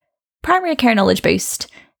Primary Care Knowledge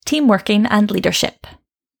Boost, Team Working and Leadership.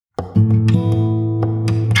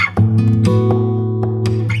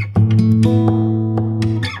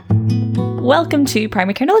 Welcome to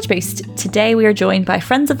Primary Care Knowledge Boost. Today we are joined by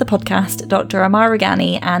friends of the podcast, Dr. Amar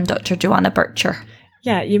Raghani and Dr. Joanna Bircher.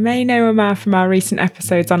 Yeah, you may know Amar from our recent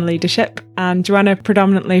episodes on leadership and Joanna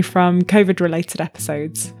predominantly from COVID-related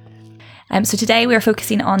episodes. So today we are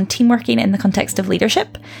focusing on team working in the context of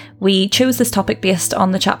leadership. We chose this topic based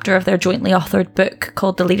on the chapter of their jointly authored book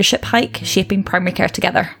called The Leadership Hike, Shaping Primary Care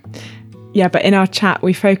Together. Yeah, but in our chat,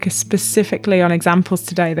 we focus specifically on examples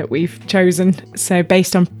today that we've chosen. So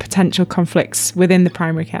based on potential conflicts within the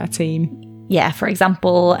primary care team. Yeah, for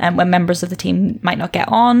example, when members of the team might not get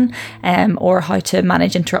on, or how to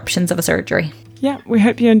manage interruptions of a surgery. Yeah, we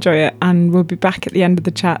hope you enjoy it, and we'll be back at the end of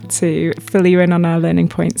the chat to fill you in on our learning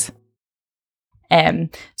points.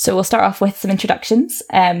 So we'll start off with some introductions.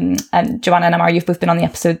 And Joanna and Amar, you've both been on the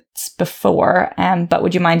episodes before, but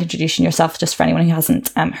would you mind introducing yourself just for anyone who hasn't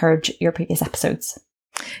heard your previous episodes?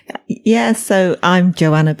 Yeah, so I'm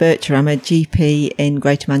Joanna Bircher. I'm a GP in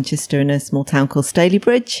Greater Manchester in a small town called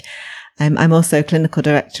Stalybridge. I'm also clinical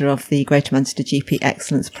director of the Greater Manchester GP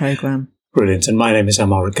Excellence Programme. Brilliant. And my name is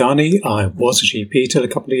Amar Raghani. I was a GP till a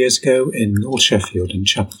couple of years ago in North Sheffield in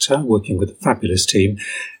Chapeltown, working with a fabulous team.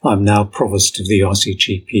 I'm now Provost of the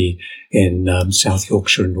RCGP in South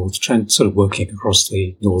Yorkshire and North Trent, sort of working across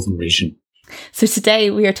the northern region. So today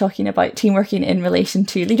we are talking about team working in relation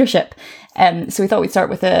to leadership. So we thought we'd start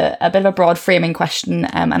with a bit of a broad framing question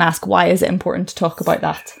and ask, why is it important to talk about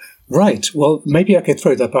that? Right. Well, maybe I could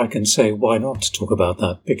throw that back and say, why not talk about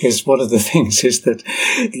that? Because one of the things is that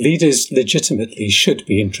leaders legitimately should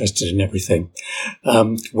be interested in everything.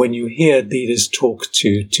 When you hear leaders talk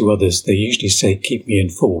to others, they usually say, keep me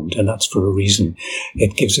informed. And that's for a reason.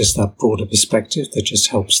 It gives us that broader perspective that just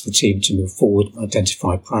helps the team to move forward,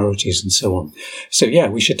 identify priorities and so on. So yeah,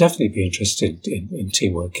 we should definitely be interested in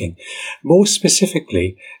team working. More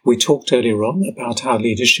specifically, we talked earlier on about how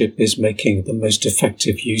leadership is making the most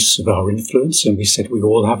effective use of our influence, and we said we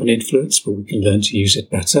all have an influence, but we can learn to use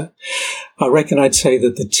it better. I reckon I'd say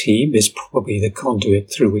that the team is probably the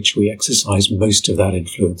conduit through which we exercise most of that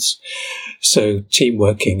influence. So team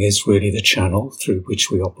working is really the channel through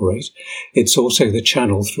which we operate. It's also the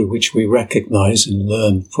channel through which we recognize and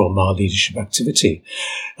learn from our leadership activity.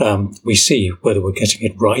 We see whether we're getting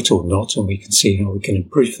it right or not, and we can see how we can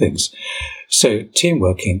improve things. So team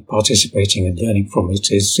working, participating and learning from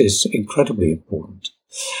it is incredibly important.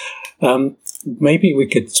 Maybe we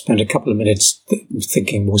could spend a couple of minutes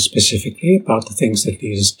thinking more specifically about the things that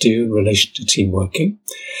leaders do in relation to team working.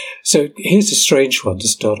 So here's a strange one to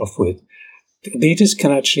start off with. Leaders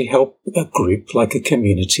can actually help a group, like a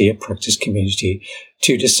community, a practice community,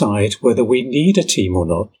 to decide whether we need a team or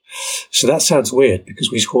not. So that sounds weird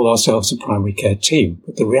because we call ourselves a primary care team.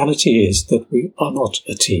 But the reality is that we are not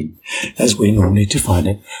a team, as we normally define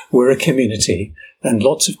it. We're a community, and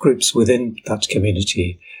lots of groups within that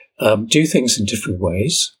community do things in different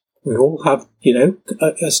ways. We all have,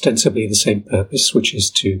 ostensibly the same purpose, which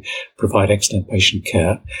is to provide excellent patient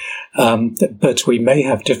care. But we may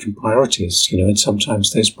have different priorities, and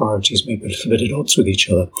sometimes those priorities may be a little bit at odds with each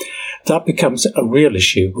other. That becomes a real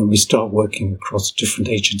issue when we start working across different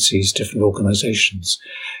agencies, different organizations,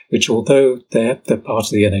 which although they're part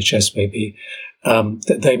of the NHS maybe,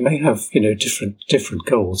 they may have, different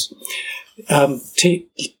goals.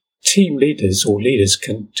 Team leaders or leaders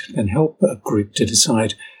can help a group to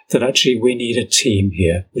decide that actually we need a team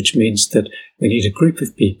here, which means that we need a group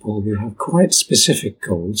of people who have quite specific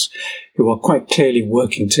goals, who are quite clearly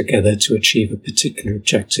working together to achieve a particular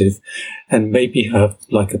objective, and maybe have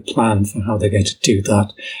like a plan for how they're going to do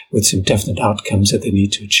that with some definite outcomes that they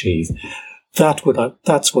need to achieve. That's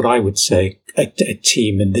what I would say a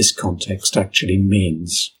team in this context actually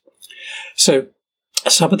means. So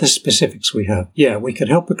some of the specifics we have. Yeah, we can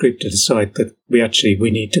help a group to decide that we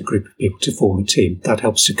need a group of people to form a team. That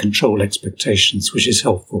helps to control expectations, which is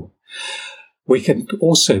helpful. We can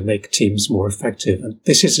also make teams more effective. And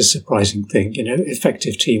this is a surprising thing.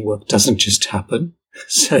 Effective teamwork doesn't just happen.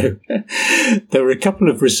 So there are a couple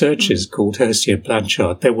of researchers called Hersey and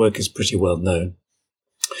Blanchard. Their work is pretty well known.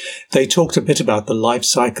 They talked a bit about the life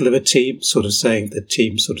cycle of a team, sort of saying that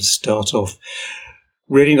teams sort of start off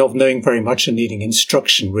really not knowing very much and needing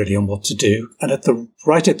instruction really on what to do. And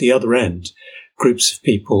right at the other end, groups of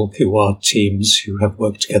people who are teams who have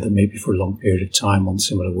worked together maybe for a long period of time on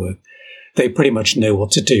similar work, they pretty much know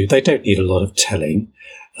what to do. They don't need a lot of telling.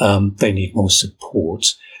 They need more support.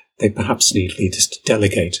 They perhaps need leaders to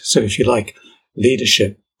delegate. So if you like,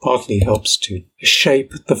 leadership partly helps to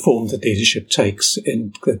shape the form that leadership takes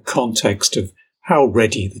in the context of how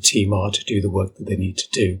ready the team are to do the work that they need to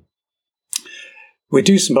do. We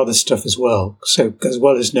do some other stuff as well. So as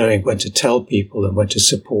well as knowing when to tell people and when to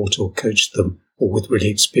support or coach them, or with really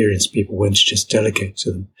experienced people, when to just delegate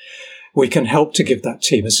to them, we can help to give that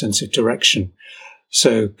team a sense of direction.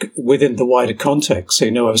 So within the wider context, so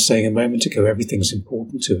I was saying a moment ago, everything's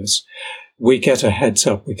important to us. We get a heads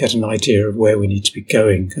up, we get an idea of where we need to be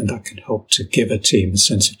going, and that can help to give a team a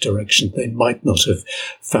sense of direction they might not have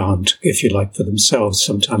found, if you like, for themselves.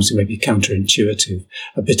 Sometimes it may be counterintuitive,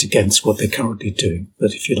 a bit against what they're currently doing,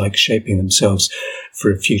 but if you like, shaping themselves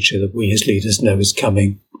for a future that we as leaders know is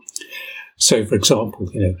coming. So, for example,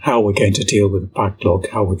 how we're going to deal with a backlog,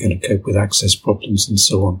 how we're going to cope with access problems and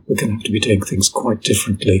so on. We're going to have to be doing things quite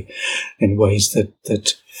differently in ways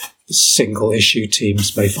that single issue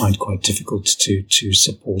teams may find quite difficult to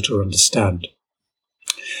support or understand.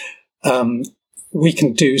 We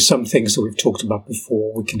can do some things that we've talked about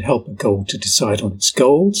before. We can help a goal to decide on its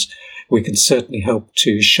goals. We can certainly help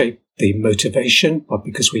to shape the motivation, but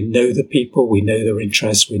because we know the people, we know their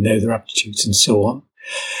interests, we know their aptitudes and so on.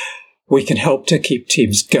 We can help to keep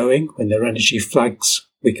teams going when their energy flags.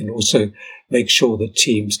 We can also make sure that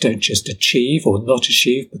teams don't just achieve or not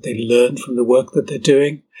achieve, but they learn from the work that they're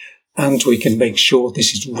doing. And we can make sure,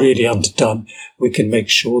 this is really underdone, we can make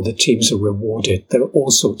sure that teams are rewarded. There are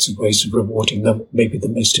all sorts of ways of rewarding them. Maybe the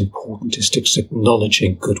most important is just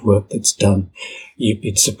acknowledging good work that's done. You've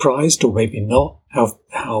been surprised, or maybe not,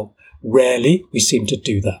 how rarely we seem to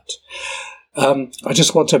do that. I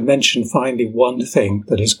just want to mention finally one thing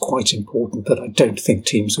that is quite important that I don't think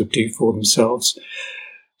teams would do for themselves.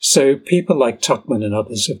 So people like Tuckman and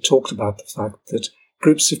others have talked about the fact that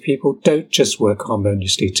groups of people don't just work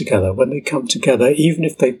harmoniously together. When they come together, even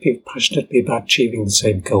if they feel passionately about achieving the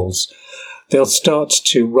same goals, they'll start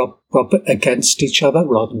to rub against each other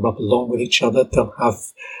rather than rub along with each other.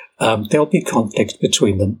 There'll be conflict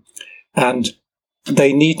between them. And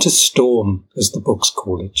they need to storm, as the books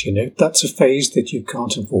call it. That's a phase that you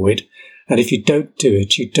can't avoid. And if you don't do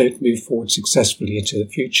it, you don't move forward successfully into the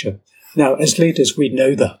future. Now, as leaders, we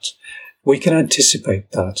know that. We can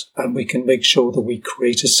anticipate that, and we can make sure that we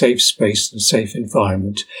create a safe space and a safe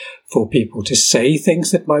environment for people to say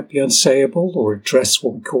things that might be unsayable or address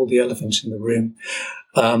what we call the elephant in the room.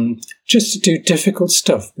 Just to do difficult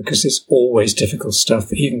stuff, because it's always difficult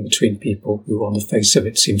stuff, even between people who on the face of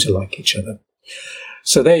it seem to like each other.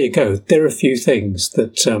 So there you go. There are a few things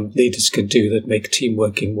that leaders can do that make team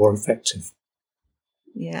working more effective.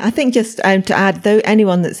 Yeah, I think just to add, though,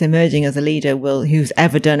 anyone that's emerging as a leader who's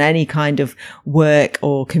ever done any kind of work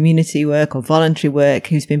or community work or voluntary work,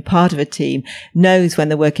 who's been part of a team, knows when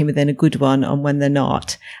they're working within a good one and when they're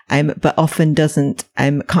not, but often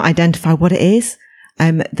can't identify what it is.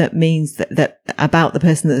 That means that about the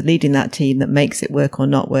person that's leading that team that makes it work or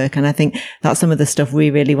not work. And I think that's some of the stuff we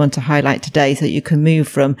really want to highlight today, so that you can move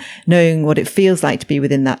from knowing what it feels like to be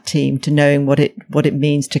within that team to knowing what it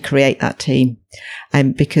means to create that team.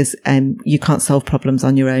 Because you can't solve problems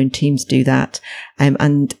on your own. Teams do that.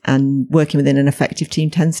 And working within an effective team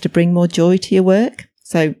tends to bring more joy to your work.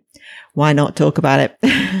 So why not talk about it?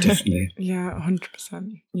 Definitely. Yeah,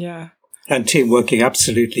 100%. Yeah. And team working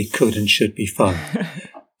absolutely could and should be fun.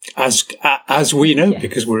 As we know,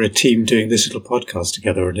 because we're a team doing this little podcast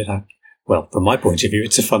together, and well, from my point of view,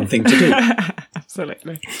 it's a fun thing to do.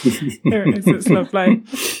 Absolutely. Here it is. It's lovely.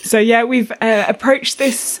 So yeah, we've approached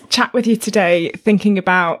this chat with you today thinking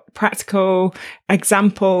about practical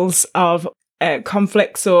examples of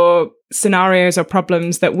conflicts or scenarios or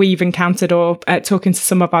problems that we've encountered, or talking to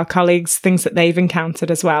some of our colleagues, things that they've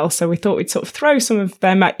encountered as well. So we thought we'd sort of throw some of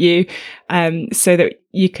them at you so that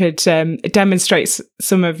you could demonstrate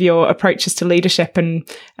some of your approaches to leadership and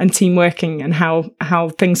team working, and how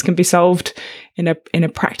things can be solved in a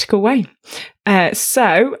practical way.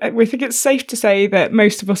 So we think it's safe to say that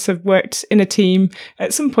most of us have worked in a team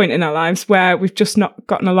at some point in our lives where we've just not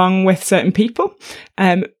gotten along with certain people.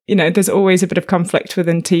 There's always a bit of conflict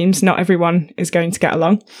within teams. Not everyone is going to get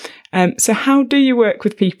along. So how do you work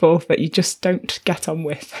with people that you just don't get on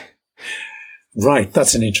with? Right,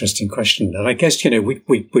 that's an interesting question. And I guess,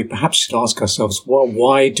 we perhaps should ask ourselves, well,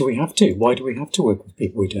 why do we have to? Why do we have to work with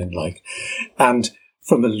people we don't like? And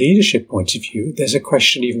from a leadership point of view, there's a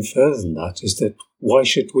question even further than that, is that why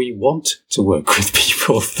should we want to work with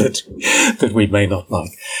people that we may not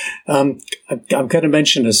like? I'm going to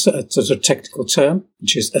mention a sort of technical term,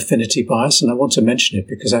 which is affinity bias, and I want to mention it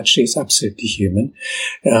because actually it's absolutely human.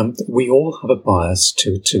 We all have a bias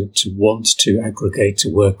to want to aggregate, to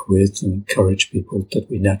work with and encourage people that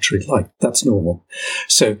we naturally like. That's normal.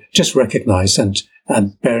 So just recognize and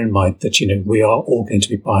bear in mind that, we are all going to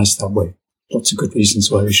be biased that way. Lots of good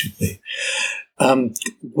reasons why we should be.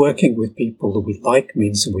 Working with people that we like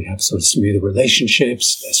means that we have sort of smoother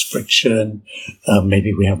relationships, less friction.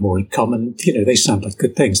 Maybe we have more in common. They sound like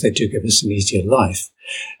good things. They do give us an easier life.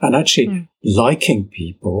 And actually, liking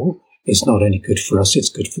people is not only good for us, it's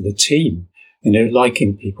good for the team.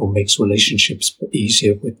 Liking people makes relationships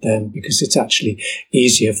easier with them because it's actually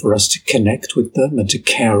easier for us to connect with them and to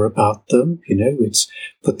care about them. It's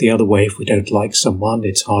put the other way. If we don't like someone,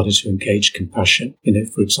 it's harder to engage compassion,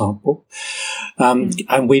 for example.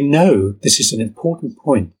 And we know this is an important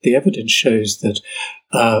point. The evidence shows that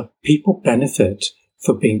people benefit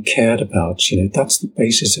for being cared about. That's the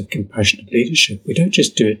basis of compassionate leadership. We don't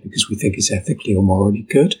just do it because we think it's ethically or morally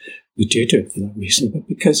good. We do it for that reason, but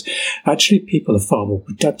because actually people are far more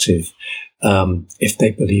productive if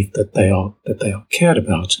they believe that they are cared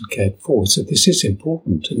about and cared for. So this is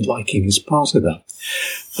important, and liking is part of that.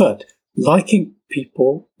 But liking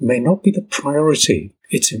people may not be the priority.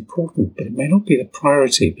 It's important, but it may not be the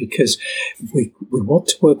priority because we want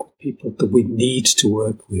to work with people that we need to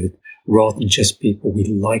work with rather than just people we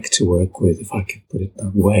like to work with, if I can put it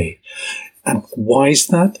that way. And why is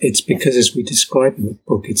that? It's because, as we describe in the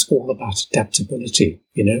book, it's all about adaptability.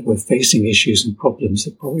 We're facing issues and problems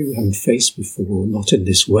that probably we haven't faced before, or not in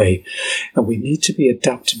this way. And we need to be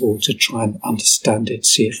adaptable to try and understand it,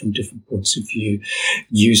 see it from different points of view,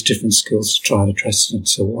 use different skills to try and address it, and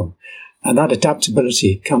so on. And that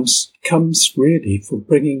adaptability comes really from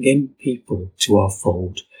bringing in people to our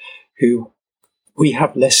fold who we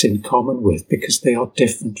have less in common with because they are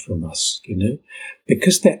different from us,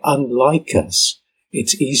 Because they're unlike us,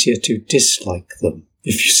 it's easier to dislike them,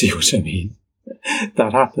 if you see what I mean.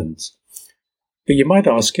 That happens. But you might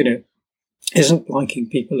ask, isn't liking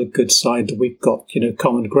people a good sign that we've got,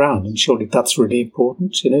 common ground? And surely that's really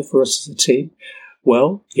important, for us as a team.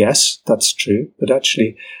 Well, yes, that's true. But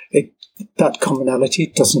actually, that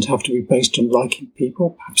commonality doesn't have to be based on liking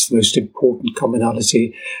people. Perhaps the most important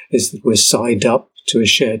commonality is that we're signed up to a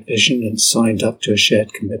shared vision and signed up to a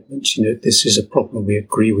shared commitment. This is a problem we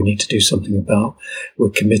agree we need to do something about.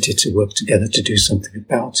 We're committed to work together to do something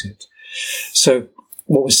about it. So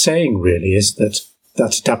what we're saying really is that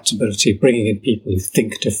adaptability, bringing in people who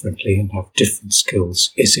think differently and have different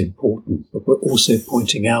skills, is important. But we're also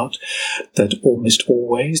pointing out that almost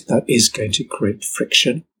always that is going to create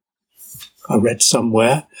friction. I read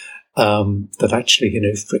somewhere that actually,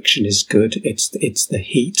 friction is good. It's the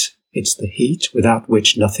heat. It's the heat without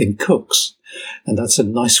which nothing cooks. And that's a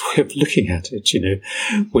nice way of looking at it.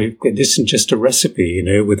 It isn't just a recipe,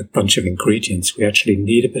 with a bunch of ingredients. We actually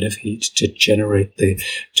need a bit of heat to generate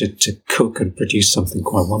to cook and produce something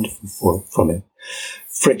quite wonderful from it.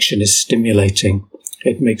 Friction is stimulating.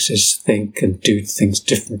 It makes us think and do things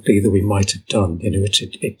differently than we might have done.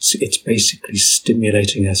 It's basically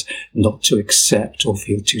stimulating us not to accept or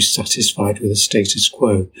feel too satisfied with the status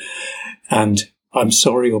quo. And I'm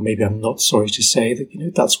sorry, or maybe I'm not sorry to say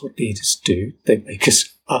that, that's what leaders do. They make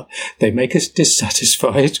us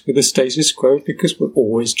dissatisfied with the status quo because we're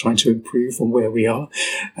always trying to improve on where we are.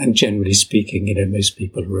 And generally speaking, most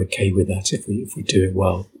people are okay with that if we do it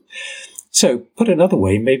well. So put another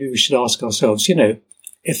way, maybe we should ask ourselves,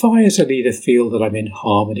 if I as a leader feel that I'm in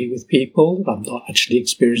harmony with people, that I'm not actually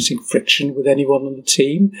experiencing friction with anyone on the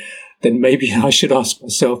team, then maybe I should ask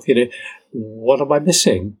myself, what am I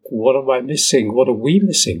missing? What am I missing? What are we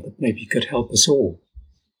missing that maybe could help us all?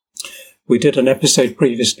 We did an episode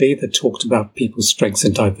previously that talked about people's strengths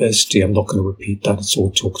and diversity. I'm not going to repeat that. It's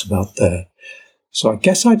all talked about there. So I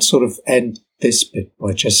guess I'd sort of end this bit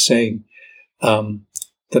by just saying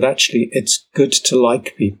that actually it's good to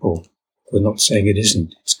like people. We're not saying it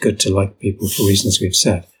isn't. It's good to like people for reasons we've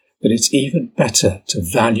said. But it's even better to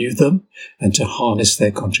value them and to harness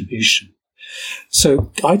their contribution.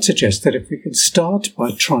 So I'd suggest that if we can start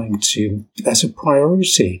by trying to, as a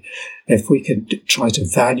priority, if we can try to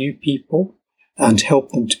value people and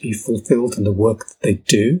help them to be fulfilled in the work that they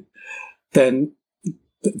do, then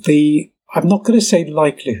I'm not going to say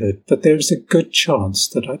likelihood, but there's a good chance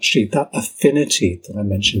that actually that affinity that I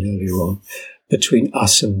mentioned earlier on between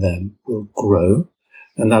us and them will grow.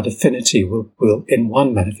 And that affinity will in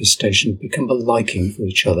one manifestation, become a liking for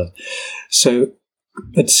each other. So,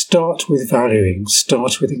 but start with valuing,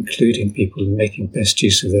 start with including people and making best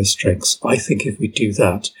use of their strengths. I think if we do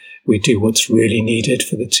that, we do what's really needed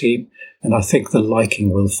for the team. And I think the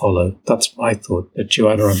liking will follow. That's my thought. But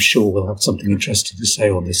Joanna, I'm sure, will have something interesting to say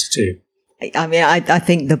on this too. I mean, I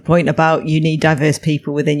think the point about you need diverse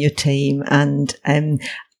people within your team and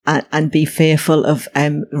be fearful of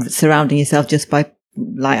surrounding yourself just by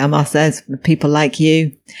like Amar says, people like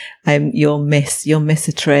you, you'll miss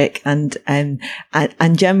a trick. And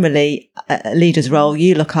generally a leader's role,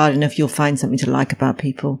 you look hard enough, you'll find something to like about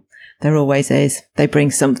people. There always is. They bring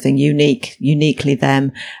something uniquely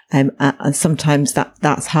them. And sometimes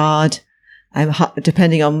that's hard.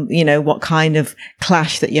 Depending on, what kind of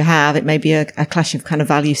clash that you have, it may be a clash of kind of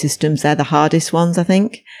value systems. They're the hardest ones, I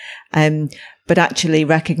think. But actually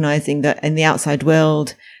recognizing that in the outside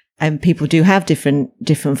world, people do have different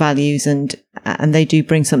values and they do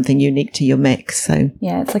bring something unique to your mix. So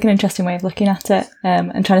yeah, it's like an interesting way of looking at it,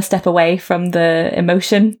 and trying to step away from the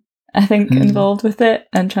emotion, I think, involved with it,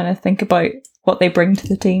 and trying to think about what they bring to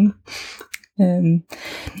the team.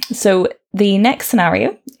 So the next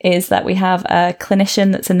scenario is that we have a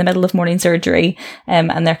clinician that's in the middle of morning surgery,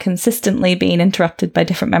 and they're consistently being interrupted by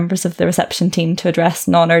different members of the reception team to address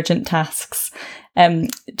non-urgent tasks.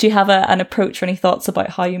 Do you have an approach or any thoughts about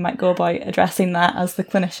how you might go about addressing that as the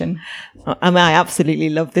clinician? I absolutely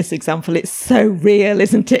love this example. It's so real,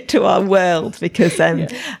 isn't it, to our world? Because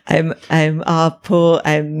our poor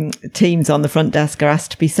teams on the front desk are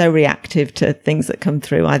asked to be so reactive to things that come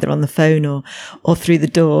through, either on the phone or through the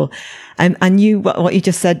door. And what you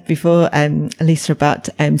just said before, Lisa, about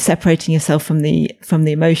separating yourself from the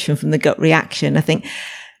emotion, from the gut reaction, I think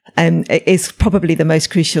it is probably the most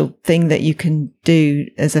crucial thing that you can do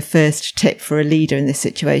as a first tip for a leader in this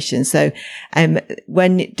situation. So,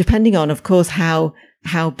 depending on, of course, how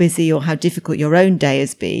busy or how difficult your own day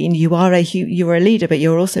has been, you're a leader, but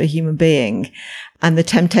you're also a human being, and the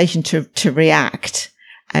temptation to react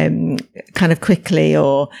kind of quickly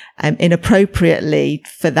or inappropriately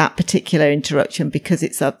for that particular interruption because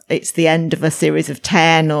it's the end of a series of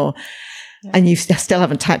 10 and you still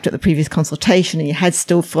haven't typed up the previous consultation and your head's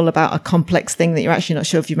still full about a complex thing that you're actually not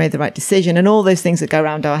sure if you made the right decision, and all those things that go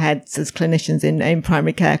around our heads as clinicians in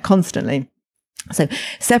primary care constantly. So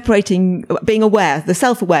separating, being aware, the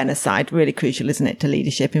self-awareness side, really crucial, isn't it, to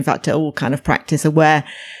leadership? In fact, to all kind of practice, aware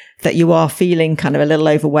that you are feeling kind of a little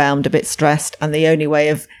overwhelmed, a bit stressed. And the only way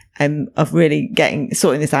of really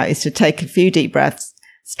sorting this out is to take a few deep breaths,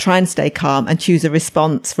 try and stay calm and choose a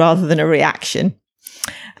response rather than a reaction.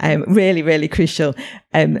 Really, really crucial.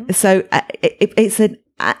 So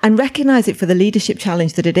and recognize it for the leadership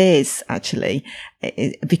challenge that it is actually,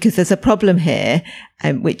 because there's a problem here,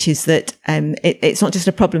 which is that, it's not just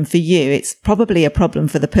a problem for you. It's probably a problem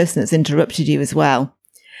for the person that's interrupted you as well.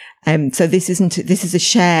 So this is a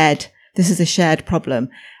shared problem.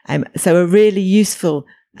 So a really useful,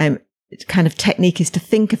 kind of technique is to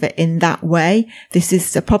think of it in that way. This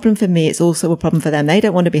is a problem for me. It's also a problem for them. They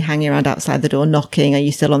don't want to be hanging around outside the door knocking. Are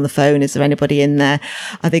you still on the phone? Is there anybody in there?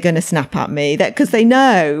 Are they going to snap at me? Because they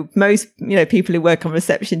know, most, people who work on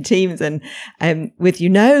reception teams and,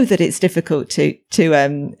 that it's difficult for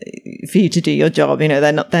you to do your job.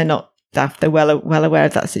 They're not daft. They're well aware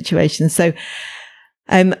of that situation. So,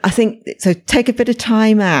 I think, so take a bit of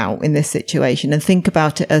time out in this situation and think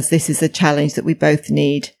about it as this is a challenge that we both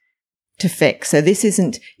need to fix. So this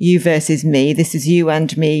isn't you versus me. This is you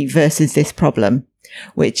and me versus this problem,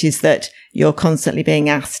 which is that you're constantly being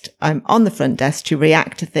asked on the front desk to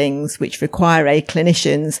react to things which require a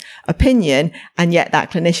clinician's opinion. And yet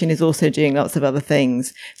that clinician is also doing lots of other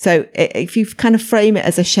things. So if you kind of frame it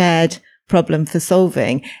as a shared problem for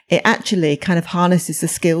solving, it actually kind of harnesses the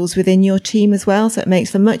skills within your team as well. So it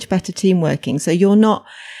makes for much better team working. So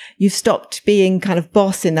you've stopped being kind of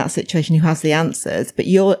boss in that situation who has the answers, but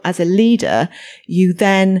as a leader, you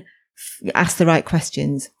then ask the right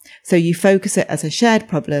questions. So you focus it as a shared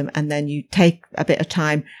problem, and then you take a bit of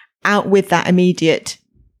time out with that immediate,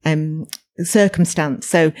 circumstance.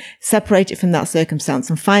 So separate it from that circumstance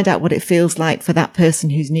and find out what it feels like for that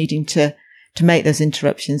person who's needing to make those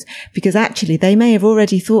interruptions, because actually they may have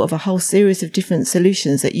already thought of a whole series of different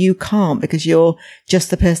solutions that you can't, because you're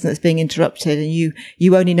just the person that's being interrupted and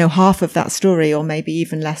you only know half of that story, or maybe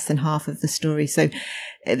even less than half of the story. So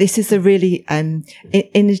this is a really,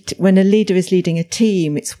 when a leader is leading a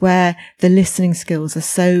team, it's where the listening skills are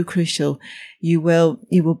so crucial. You will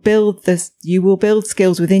build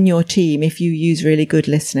skills within your team if you use really good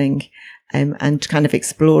listening, and kind of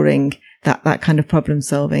exploring that kind of problem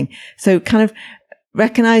solving. So kind of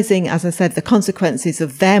recognizing, as I said, the consequences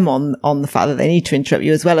of them on the fact that they need to interrupt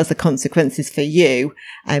you, as well as the consequences for you,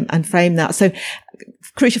 and frame that. So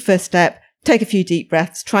crucial first step, take a few deep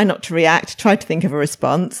breaths, try not to react, try to think of a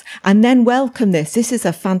response, and then welcome this. This is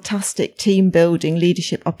a fantastic team building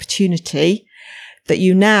leadership opportunity, that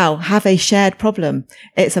you now have a shared problem.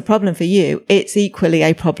 It's a problem for you. It's equally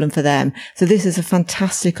a problem for them. So this is a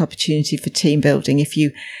fantastic opportunity for team building if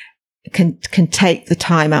you can take the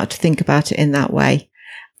time out to think about it in that way.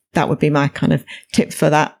 that would be my kind of tip for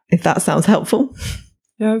that, if that sounds helpful.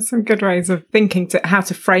 Yeah, some good ways of thinking to how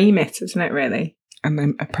to frame it, isn't it, really? And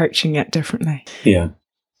then approaching it differently. Yeah,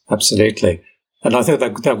 absolutely. And I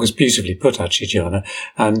think that was beautifully put, actually, Joanna.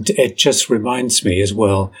 And it just reminds me as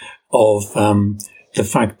well of the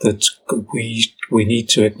fact that we need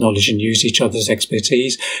to acknowledge and use each other's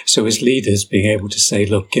expertise. So as leaders, being able to say,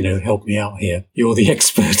 look, help me out here. You're the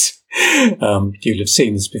expert. You'll have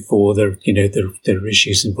seen this before. There are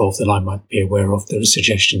issues involved that I might be aware of. There are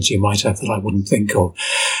suggestions you might have that I wouldn't think of.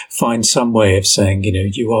 Find some way of saying,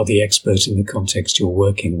 you are the expert in the context you're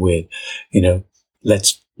working with.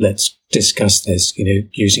 Let's discuss this,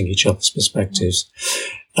 using each other's perspectives.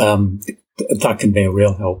 That can be a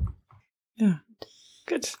real help. Yeah.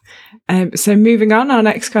 Good. So moving on, our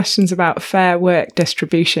next question is about fair work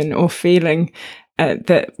distribution, or feeling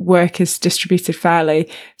that work is distributed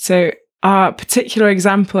fairly. So our particular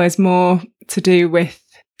example is more to do with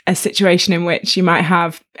a situation in which you might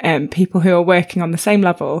have people who are working on the same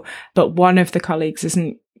level, but one of the colleagues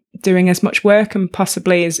isn't doing as much work and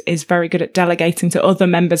possibly is very good at delegating to other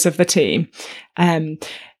members of the team.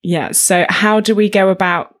 So how do we go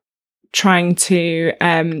about trying to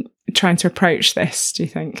approach this, do you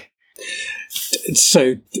think?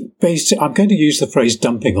 So basically, I'm going to use the phrase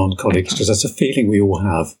dumping on colleagues, because that's a feeling we all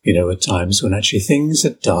have, at times when actually things are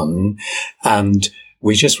done and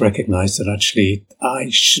we just recognize that actually I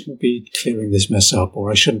shouldn't be clearing this mess up, or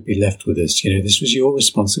I shouldn't be left with this. This was your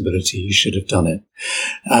responsibility. You should have done it.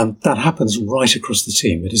 That happens right across the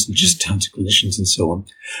team. It isn't just down to clinicians and so on.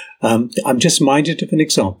 I'm just minded of an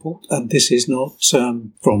example, and this is not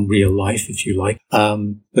from real life, if you like,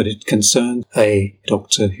 but it concerned a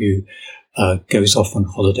doctor who goes off on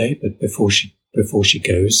holiday, but before she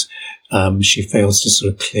goes, she fails to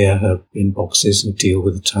sort of clear her inboxes and deal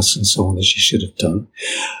with the tasks and so on that she should have done.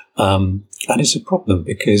 And it's a problem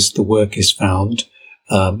because the work is found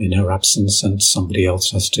in her absence and somebody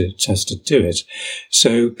else has to do it.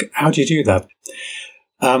 So how do you do that?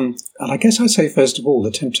 And I guess I'd say, first of all,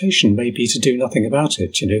 the temptation may be to do nothing about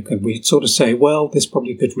it. We sort of say, well, there's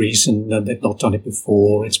probably a good reason and they've not done it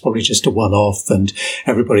before. It's probably just a one-off and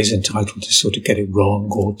everybody's entitled to sort of get it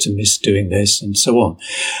wrong or to miss doing this and so on.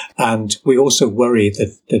 And we also worry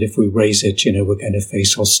that if we raise it, we're going to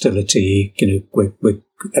face hostility,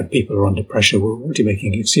 people are under pressure. We're already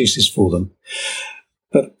making excuses for them.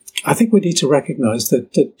 But I think we need to recognize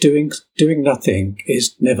that doing nothing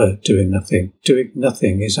is never doing nothing. Doing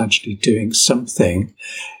nothing is actually doing something,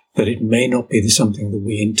 but it may not be the something that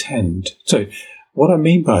we intend. So what I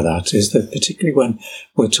mean by that is that particularly when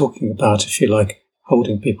we're talking about, if you like,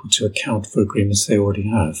 holding people to account for agreements they already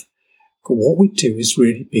have, what we do is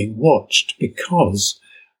really being watched, because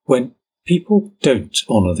when people don't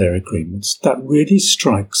honour their agreements, that really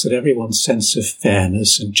strikes at everyone's sense of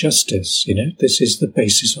fairness and justice. This is the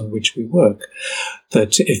basis on which we work,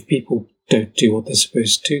 that if people don't do what they're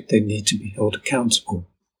supposed to, they need to be held accountable.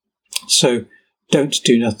 So don't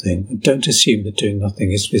do nothing, and don't assume that doing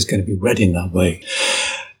nothing is going to be read in that way.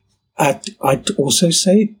 I'd also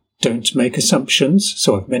say, don't make assumptions.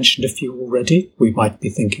 So I've mentioned a few already. We might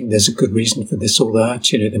be thinking there's a good reason for this or that.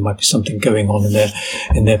 There might be something going on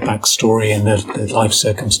in their backstory and their life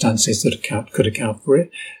circumstances that could account for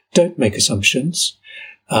it. Don't make assumptions,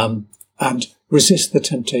 and resist the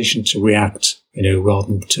temptation to react, rather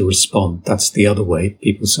than to respond. That's the other way.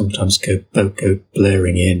 People sometimes go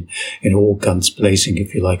blaring in, all guns blazing,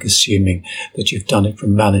 if you like, assuming that you've done it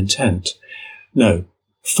from malintent. No,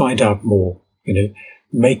 find out more,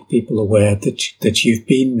 make people aware that you've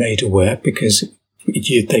been made aware, because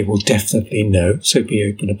they will definitely know. So be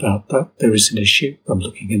open about that. There is an issue. I'm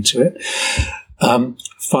looking into it.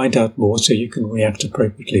 Find out more so you can react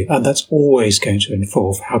appropriately. And that's always going to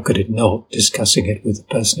involve, how could it not, discussing it with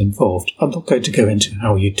the person involved. I'm not going to go into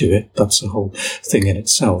how you do it. That's a whole thing in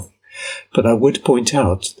itself. But I would point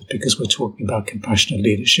out that because we're talking about compassionate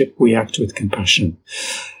leadership, we act with compassion.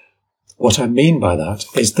 What I mean by that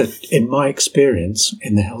is that in my experience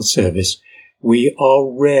in the health service, we are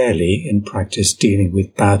rarely in practice dealing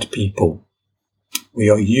with bad people. We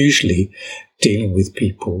are usually dealing with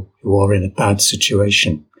people who are in a bad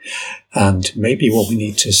situation. And maybe what we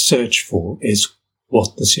need to search for is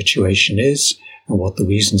what the situation is and what the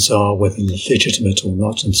reasons are, whether legitimate or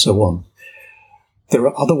not, and so on. There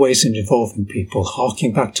are other ways in involving people.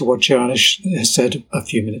 Harking back to what Joanna said a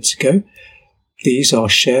few minutes ago, these are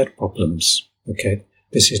shared problems, okay?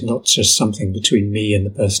 This is not just something between me and the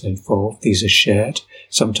person involved. These are shared.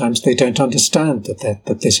 Sometimes they don't understand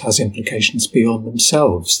that this has implications beyond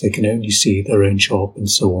themselves. They can only see their own job and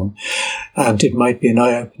so on. And it might be an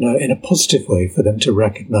eye-opener in a positive way for them to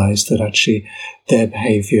recognize that actually their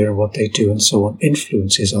behavior and what they do and so on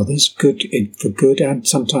influences others, for good and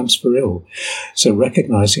sometimes for ill. So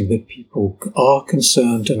recognizing that people are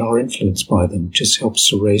concerned and are influenced by them just helps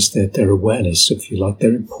to raise their awareness, if you like,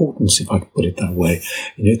 their importance, if I can put it that way.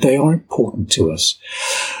 They are important to us.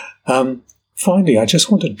 Finally, I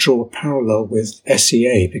just want to draw a parallel with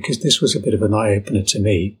SEA, because this was a bit of an eye-opener to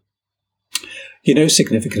me.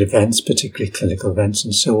 Significant events, particularly clinical events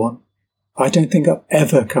and so on. I don't think I've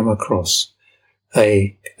ever come across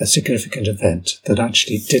a significant event that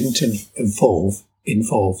actually didn't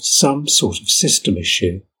involve some sort of system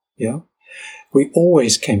issue. Yeah. We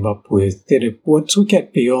always came up with, once we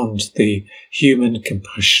get beyond the human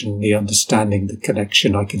compassion, the understanding, the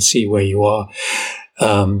connection, I can see where you are,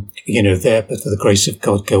 there, but for the grace of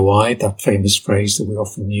God go I, that famous phrase that we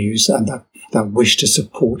often use, and that wish to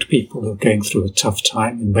support people who are going through a tough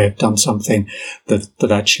time and may have done something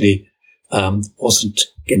that actually wasn't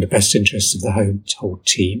in the best interest of the whole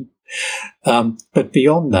team. But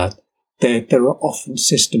beyond that, there are often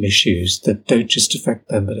system issues that don't just affect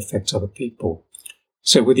them, but affect other people.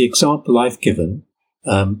 So with the example I've given,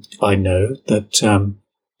 I know that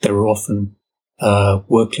there are often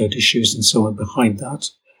workload issues and so on behind that,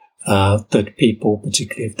 that people,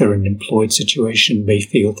 particularly if they're in an employed situation, may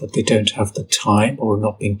feel that they don't have the time or are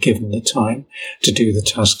not being given the time to do the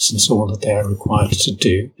tasks and so on that they are required to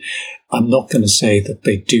do. I'm not going to say that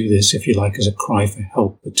they do this, if you like, as a cry for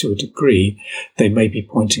help, but to a degree, they may be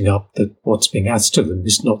pointing up that what's being asked of them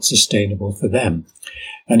is not sustainable for them.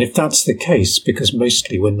 And if that's the case, because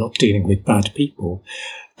mostly we're not dealing with bad people,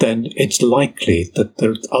 then it's likely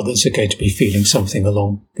that others are going to be feeling something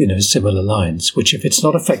along, similar lines, which if it's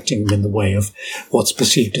not affecting them in the way of what's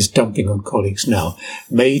perceived as dumping on colleagues now,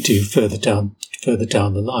 may do further down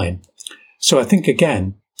the line. So I think,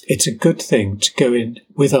 again, it's a good thing to go in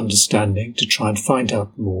with understanding, to try and find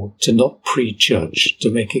out more, to not prejudge, to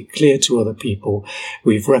make it clear to other people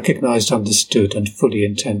we've recognised, understood and fully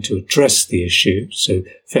intend to address the issue, so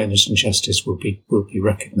fairness and justice will be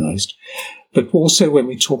recognised. But also when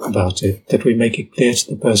we talk about it, that we make it clear to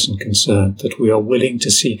the person concerned that we are willing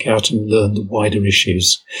to seek out and learn the wider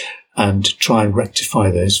issues and try and rectify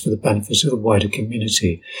those for the benefit of the wider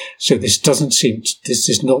community. So this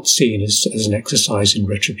is not seen as an exercise in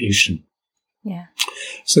retribution. Yeah.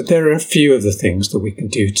 So there are a few of the things that we can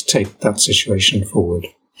do to take that situation forward.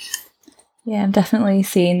 Yeah, I'm definitely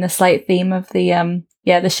seeing the slight theme of the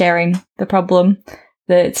sharing the problem,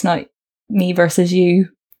 that it's not me versus you,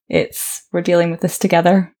 it's we're dealing with this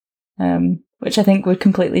together. Which I think would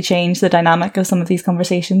completely change the dynamic of some of these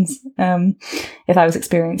conversations, if I was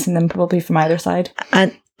experiencing them, probably from either side.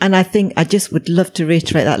 And I think I just would love to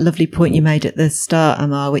reiterate that lovely point you made at the start,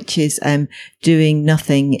 Amar, which is doing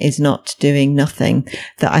nothing is not doing nothing.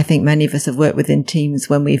 That I think many of us have worked within teams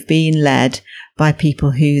when we've been led by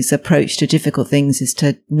people whose approach to difficult things is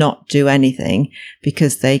to not do anything,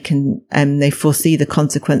 because they foresee the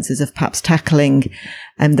consequences of perhaps tackling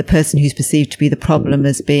the person who's perceived to be the problem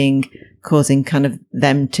as being causing kind of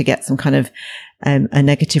them to get some kind of a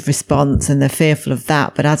negative response, and they're fearful of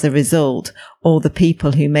that. But as a result, all the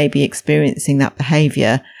people who may be experiencing that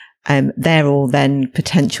behaviour, they're all then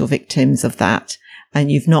potential victims of that.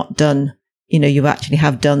 And you've not done, you actually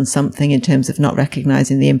have done something in terms of not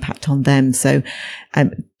recognising the impact on them. So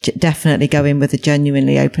definitely go in with a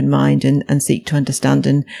genuinely open mind and seek to understand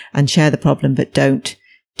and share the problem, but don't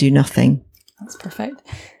do nothing. That's perfect.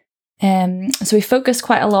 So we focused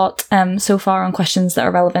quite a lot so far on questions that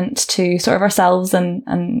are relevant to sort of ourselves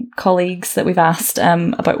and colleagues that we've asked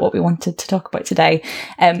about what we wanted to talk about today.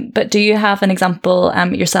 But do you have an example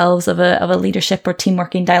yourselves of a leadership or team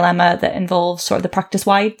working dilemma that involves sort of the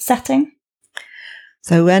practice-wide setting?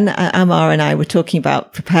 So when Amar and I were talking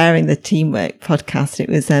about preparing the Teamwork podcast, it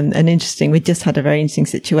was we just had a very interesting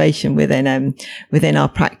situation within our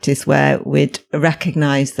practice where we'd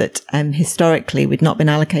recognised that historically we'd not been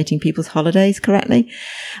allocating people's holidays correctly,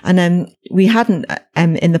 and we hadn't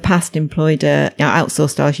in the past employed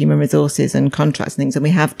outsourced our human resources and contracts and things, and we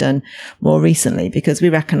have done more recently because we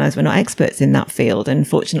recognise we're not experts in that field, and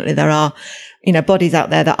fortunately there are bodies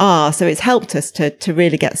out there that are. So it's helped us to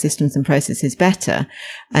really get systems and processes better.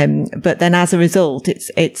 But then as a result,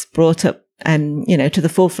 it's brought up to the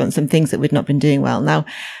forefront some things that we'd not been doing well. Now,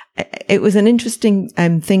 it was an interesting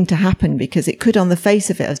thing to happen because it could, on the face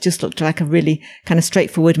of it, have just looked like a really kind of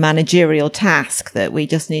straightforward managerial task that we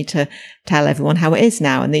just need to tell everyone how it is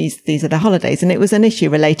now. And these are the holidays. And it was an issue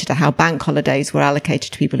related to how bank holidays were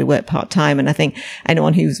allocated to people who work part-time. And I think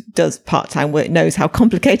anyone who does part-time work knows how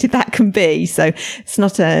complicated that can be. So it's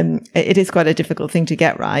not, it is quite a difficult thing to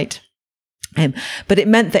get right. But it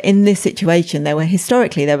meant that in this situation, there were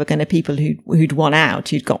going to be people who'd won out,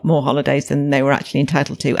 who'd got more holidays than they were actually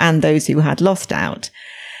entitled to, and those who had lost out.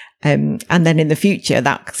 And then in the future,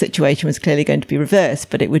 that situation was clearly going to be reversed,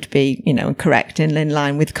 but it would be, correct and in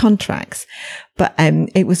line with contracts. But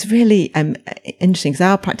it was really interesting because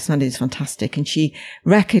our practice manager is fantastic, and she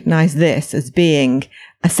recognised this as being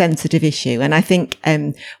a sensitive issue. And I think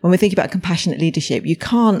when we think about compassionate leadership, you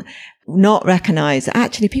can't not recognise that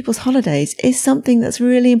actually people's holidays is something that's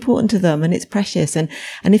really important to them and it's precious. And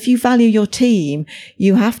if you value your team,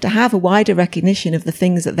 you have to have a wider recognition of the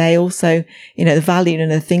things that they also, the value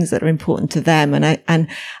and the things that are important to them. And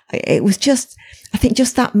it was just, I think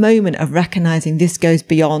just that moment of recognising this goes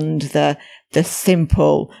beyond the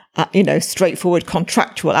simple, straightforward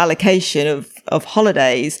contractual allocation of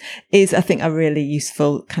holidays is, I think, a really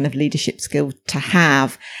useful kind of leadership skill to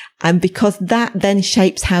have. And because that then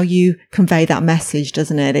shapes how you convey that message,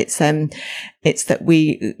 doesn't it? It's that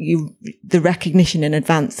the recognition in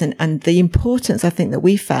advance and the importance, I think, that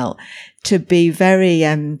we felt to be very,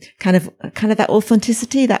 kind of that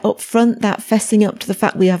authenticity, that upfront, that fessing up to the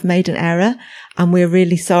fact we have made an error. And we're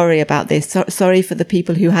really sorry about this. Sorry for the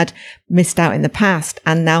people who had missed out in the past,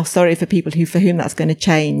 and now sorry for people for whom that's going to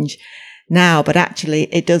change now. But actually,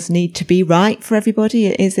 it does need to be right for everybody.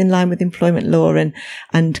 It is in line with employment law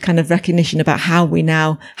and kind of recognition about how we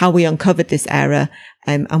uncovered this error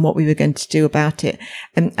and what we were going to do about it.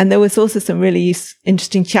 And there was also some really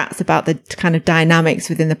interesting chats about the kind of dynamics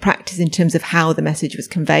within the practice in terms of how the message was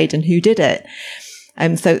conveyed and who did it.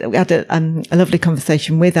 So we had a lovely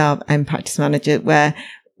conversation with our practice manager where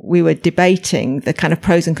we were debating the kind of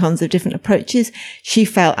pros and cons of different approaches. She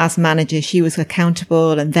felt as manager, she was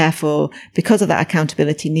accountable, and therefore, because of that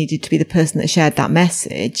accountability, needed to be the person that shared that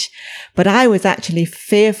message. But I was actually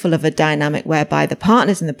fearful of a dynamic whereby the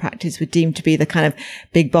partners in the practice were deemed to be the kind of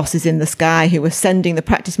big bosses in the sky who were sending the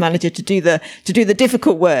practice manager to do the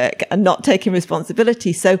difficult work and not taking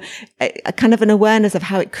responsibility. So a kind of an awareness of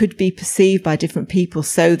how it could be perceived by different people,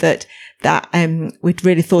 so that we'd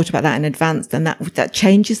really thought about that in advance, and that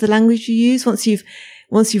changes the language you use. Once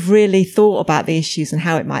you've really thought about the issues and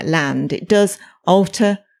how it might land, it does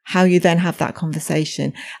alter how you then have that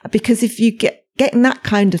conversation. Because if you getting that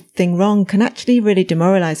kind of thing wrong can actually really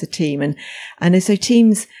demoralize a team. And so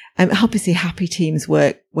teams, obviously happy teams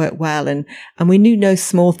work well. And we knew no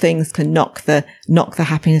small things can knock the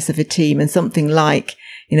happiness of a team. And something like,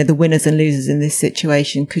 the winners and losers in this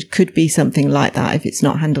situation could be something like that if it's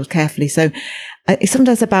not handled carefully. So it's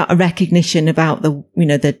sometimes about a recognition about the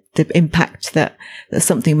impact that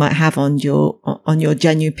something might have on your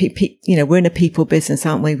genuine, we're in a people business,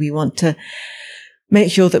 aren't we? We want to make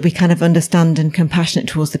sure that we kind of understand and compassionate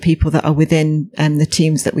towards the people that are within the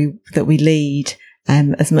teams that we lead,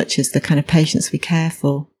 as much as the kind of patients we care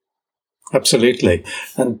for. Absolutely.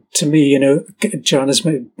 And to me, Joanna's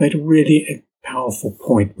made a really powerful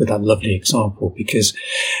point with that lovely example, because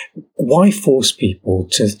why force people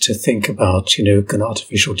to think about, an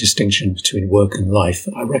artificial distinction between work and life?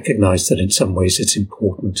 I recognize that in some ways it's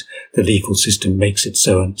important. The legal system makes it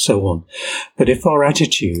so and so on. But if our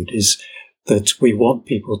attitude is that we want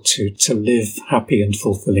people to live happy and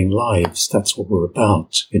fulfilling lives, that's what we're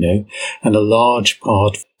about, and for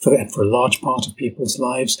a large part of people's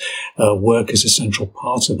lives, work is a central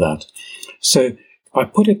part of that. So I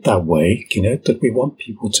put it that way, that we want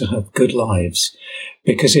people to have good lives,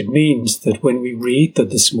 because it means that when we read that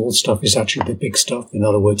the small stuff is actually the big stuff, in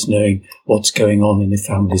other words, knowing what's going on in a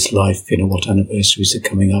family's life, what anniversaries are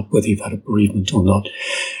coming up, whether you've had a bereavement or not,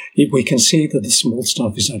 we can see that the small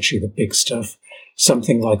stuff is actually the big stuff.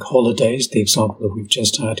 Something like holidays, the example that we've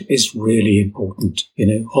just had, is really important.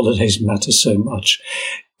 Holidays matter so much.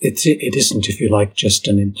 It isn't, if you like, just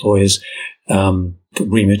an employer's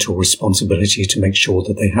remit or responsibility to make sure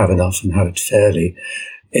that they have enough and have it fairly.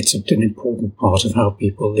 It's an important part of how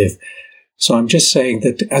people live. So I'm just saying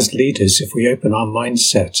that as leaders, if we open our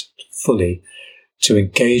mindset fully to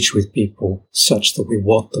engage with people such that we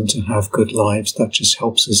want them to have good lives, that just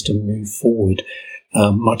helps us to move forward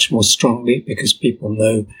much more strongly, because people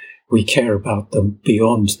know we care about them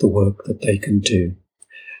beyond the work that they can do.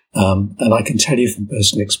 And I can tell you from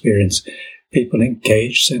personal experience, people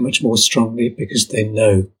engage so much more strongly because they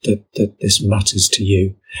know that this matters to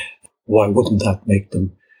you. why wouldn't that make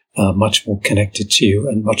them much more connected to you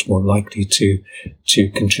and much more likely to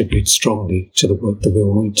contribute strongly to the work that we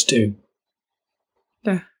want to do?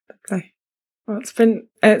 Yeah, okay. Well,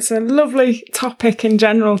 it's a lovely topic in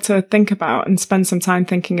general to think about and spend some time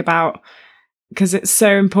thinking about, because it's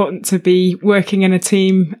so important to be working in a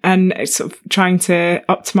team and it's sort of trying to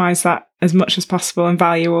optimize that as much as possible and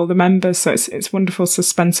value all the members. So it's wonderful to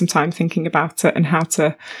spend some time thinking about it and how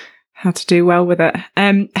to do well with it.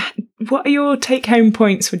 What are your take-home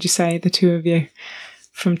points, would you say, the two of you,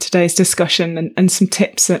 from today's discussion, and some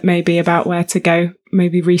tips that maybe about where to go,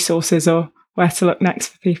 maybe resources or where to look next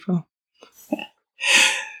for people?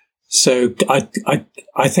 So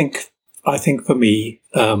I think for me,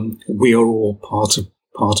 we are all part of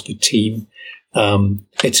a team.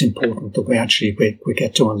 It's important that we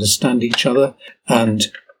get to understand each other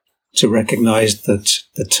and to recognise that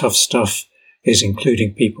the tough stuff is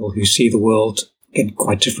including people who see the world in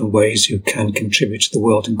quite different ways, who can contribute to the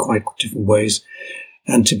world in quite different ways,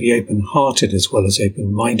 and to be open-hearted as well as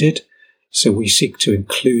open-minded. So we seek to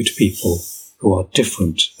include people who are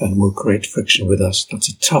different and will create friction with us. That's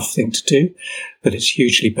a tough thing to do, but it's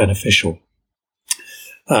hugely beneficial.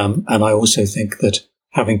 And I also think that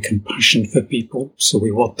having compassion for people, so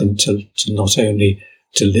we want them to not only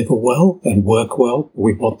deliver well and work well, but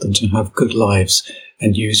we want them to have good lives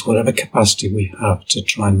and use whatever capacity we have to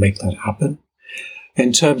try and make that happen.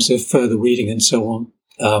 In terms of further reading and so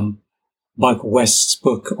on, Michael West's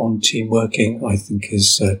book on team working, I think,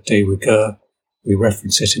 is de rigueur. We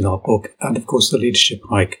reference it in our book. And of course, The Leadership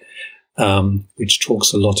Hike, which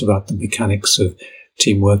talks a lot about the mechanics of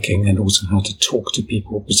team working and also how to talk to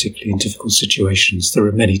people, particularly in difficult situations. There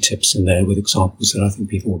are many tips in there with examples that I think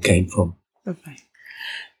people will gain from. Okay.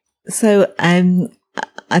 So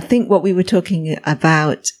I think what we were talking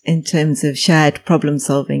about in terms of shared problem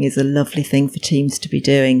solving is a lovely thing for teams to be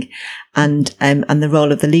doing. And the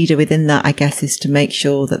role of the leader within that, I guess, is to make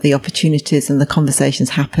sure that the opportunities and the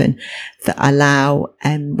conversations happen that allow,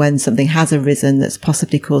 when something has arisen that's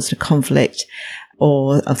possibly caused a conflict,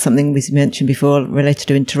 or of something we mentioned before related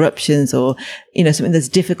to interruptions, or, something that's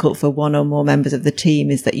difficult for one or more members of the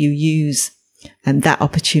team, is that you use that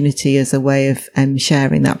opportunity as a way of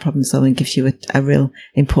sharing that problem solving. Gives you a real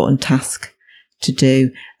important task to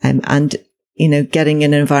do. And getting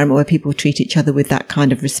in an environment where people treat each other with that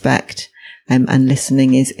kind of respect and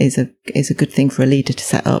listening is a good thing for a leader to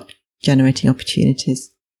set up, generating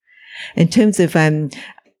opportunities. In terms of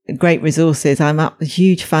great resources, I'm a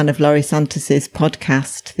huge fan of Laurie Santos's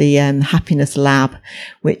podcast, the Happiness Lab,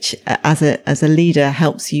 which as a leader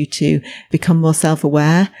helps you to become more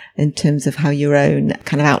self-aware in terms of how your own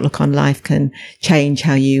kind of outlook on life can change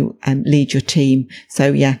how you lead your team.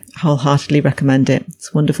 So yeah, wholeheartedly recommend it. It's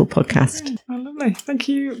a wonderful podcast. Oh, lovely. Thank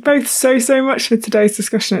you both so much for today's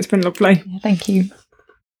discussion. It's been lovely. Yeah, thank you.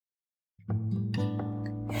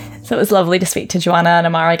 So it was lovely to speak to Joanna and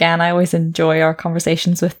Amar again. I always enjoy our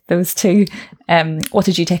conversations with those two. What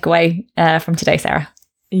did you take away from today, Sarah?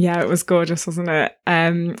 Yeah, it was gorgeous, wasn't it?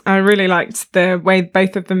 I really liked the way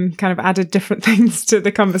both of them kind of added different things to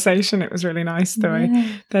the conversation. It was really nice, the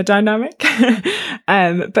way they're dynamic.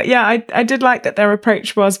 But yeah, I did like that their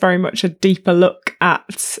approach was very much a deeper look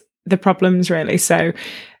at the problems, really. So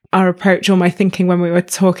our approach, or my thinking when we were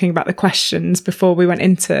talking about the questions before we went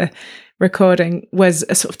into recording, was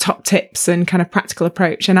a sort of top tips and kind of practical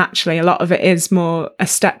approach. And actually a lot of it is more a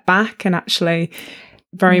step back and actually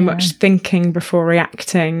very much thinking before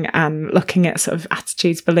reacting and looking at sort of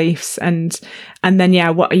attitudes, beliefs, and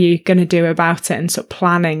then, what are you going to do about it, and sort of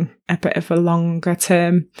planning a bit of a longer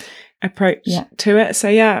term approach to it. So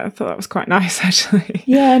I thought that was quite nice, actually.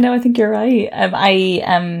 Yeah, no, I think you're right.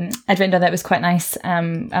 I'd written down that it was quite nice,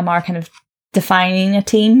 Amar kind of defining a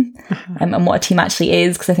team and what a team actually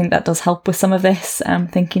is, because I think that does help with some of this,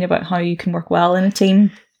 thinking about how you can work well in a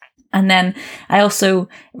team. And then I also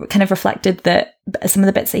kind of reflected that some of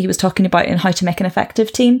the bits that he was talking about in how to make an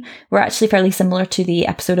effective team were actually fairly similar to the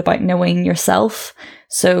episode about knowing yourself.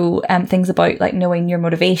 So things about like knowing your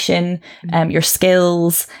motivation, your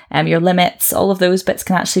skills, your limits, all of those bits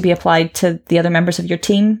can actually be applied to the other members of your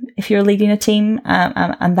team if you're leading a team.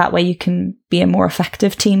 And that way you can be a more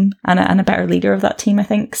effective team and a better leader of that team, I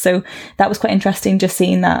think. So that was quite interesting, just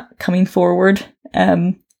seeing that coming forward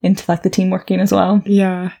into like the team working as well.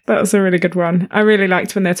 Yeah, that was a really good one. I really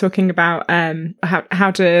liked when they're talking about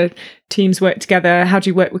how to teams work together? How do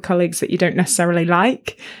you work with colleagues that you don't necessarily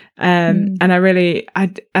like? And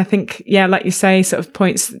I think, yeah, like you say, sort of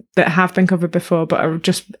points that have been covered before, but are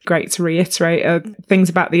just great to reiterate, are things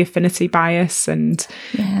about the affinity bias, and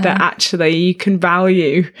that actually you can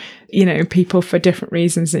value, you know, people for different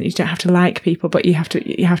reasons, and you don't have to like people, but you have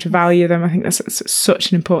to value them. I think that's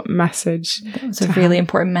such an important message. It's a really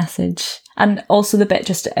important message. And also the bit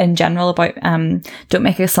just in general about don't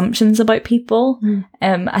make assumptions about people.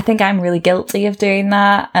 I think I'm really guilty of doing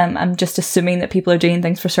that. I'm just assuming that people are doing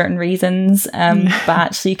things for certain reasons, but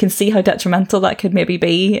actually you can see how detrimental that could maybe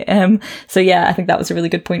be. So yeah, I think that was a really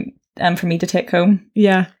good point for me to take home.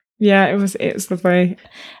 Yeah, it was lovely.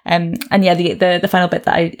 And yeah, the final bit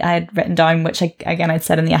that I had written down, which I'd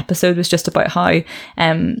said in the episode, was just about how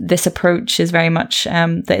this approach is very much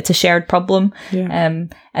that it's a shared problem.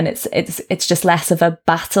 And it's just less of a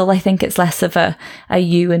battle. I think it's less of a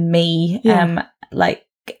you and me, like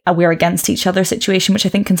a we're against each other situation, which I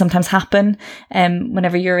think can sometimes happen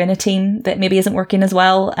whenever you're in a team that maybe isn't working as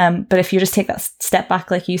well. But if you just take that step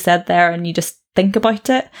back, like you said there, and you just think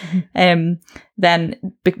about it, then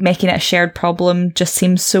making it a shared problem just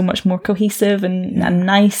seems so much more cohesive and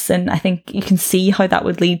nice. And I think you can see how that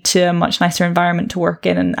would lead to a much nicer environment to work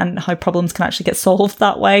in, and how problems can actually get solved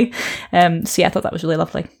that way. So yeah, I thought that was really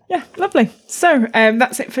lovely. Yeah, lovely. So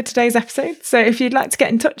that's it for today's episode. So if you'd like to get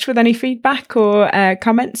in touch with any feedback or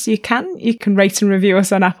comments, you can rate and review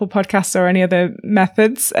us on Apple Podcasts or any other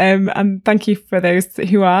methods. And thank you for those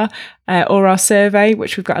who are, or our survey,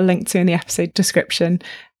 which we've got a link to in the episode description.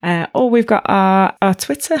 Or we've got our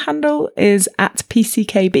Twitter handle is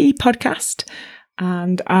 @PCKB podcast,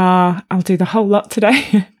 and I'll do the whole lot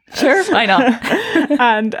today. Sure, why not?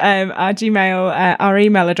 And our Gmail, our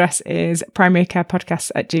email address is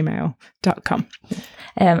primarycarepodcasts@gmail.com.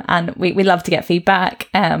 And we love to get feedback.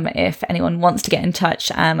 If anyone wants to get in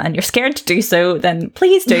touch and you're scared to do so, then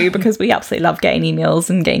please do, because we absolutely love getting emails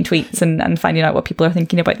and getting tweets and finding out what people are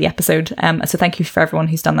thinking about the episode. So thank you for everyone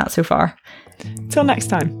who's done that so far. Till next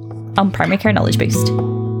time on Primary Care Knowledge Boost.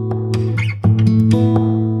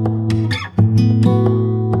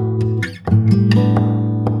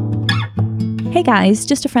 Hey guys,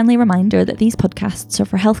 just a friendly reminder that these podcasts are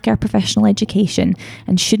for healthcare professional education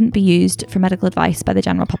and shouldn't be used for medical advice by the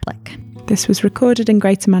general public. This was recorded in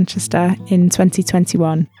Greater Manchester in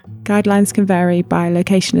 2021. Guidelines can vary by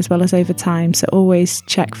location as well as over time, so always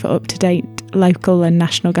check for up-to-date local and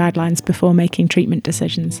national guidelines before making treatment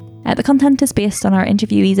decisions. The content is based on our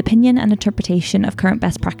interviewee's opinion and interpretation of current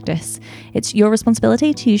best practice. It's your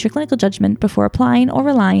responsibility to use your clinical judgment before applying or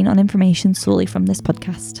relying on information solely from this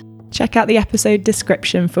podcast. Check out the episode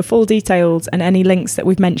description for full details and any links that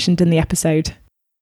we've mentioned in the episode.